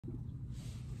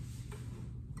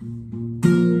What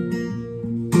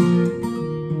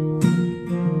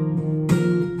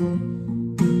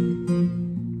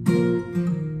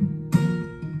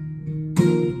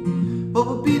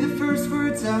would be the first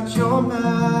words out your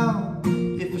mouth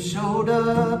if I showed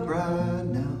up right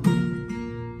now?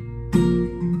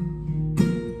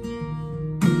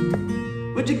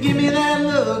 Would you give me that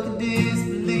look of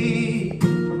disbelief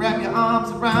or wrap your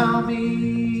arms around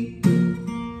me?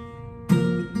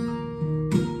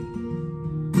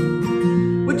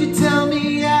 Would you tell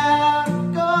me how to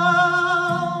go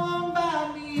and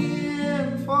buy me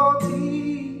in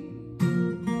 14?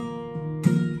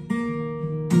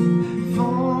 If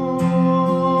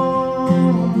only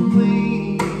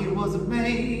it was a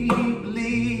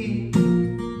make-believe.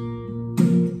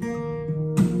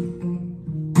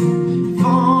 If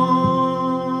only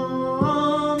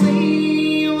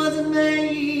it was a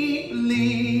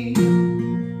make-believe.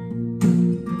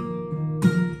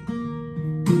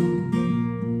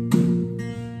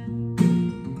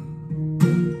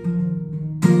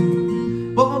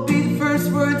 What would be the first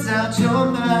words out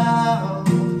your mouth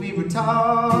if we were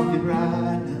talking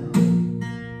right now?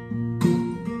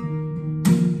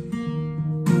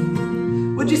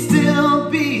 Would you still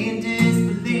be in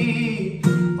disbelief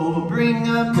or bring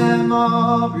up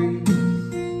memories?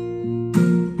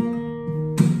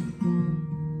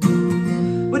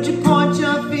 Would you point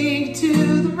your finger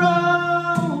to the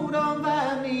road on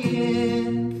by me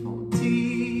in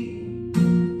 14?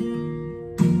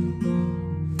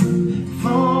 If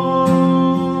only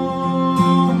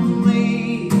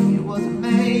it was a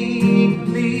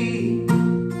make-believe.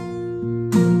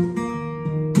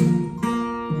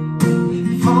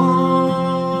 If only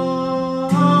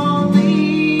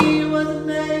it was a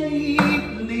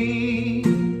make-believe.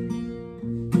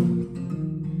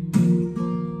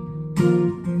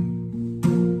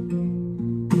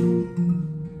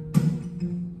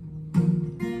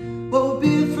 What would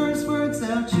be the first words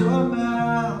out your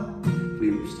mouth if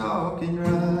we were talking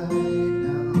right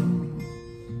now?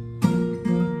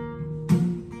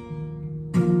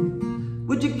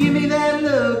 Would you give me that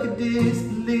look of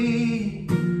disbelief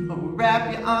or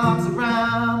wrap your arms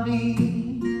around me?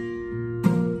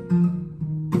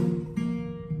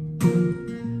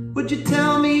 Would you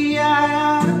tell me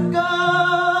how to go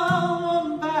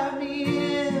and buy me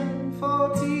in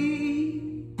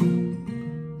 14?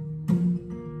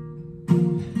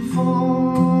 If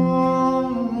only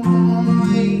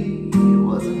it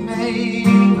was a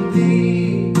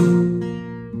make-believe.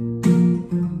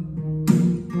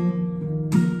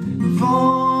 If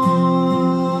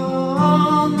only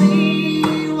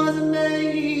it was a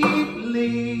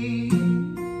make-believe.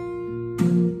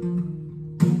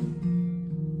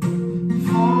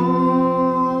 If only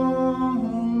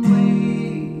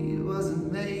it was a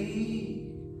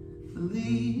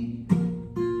make-believe.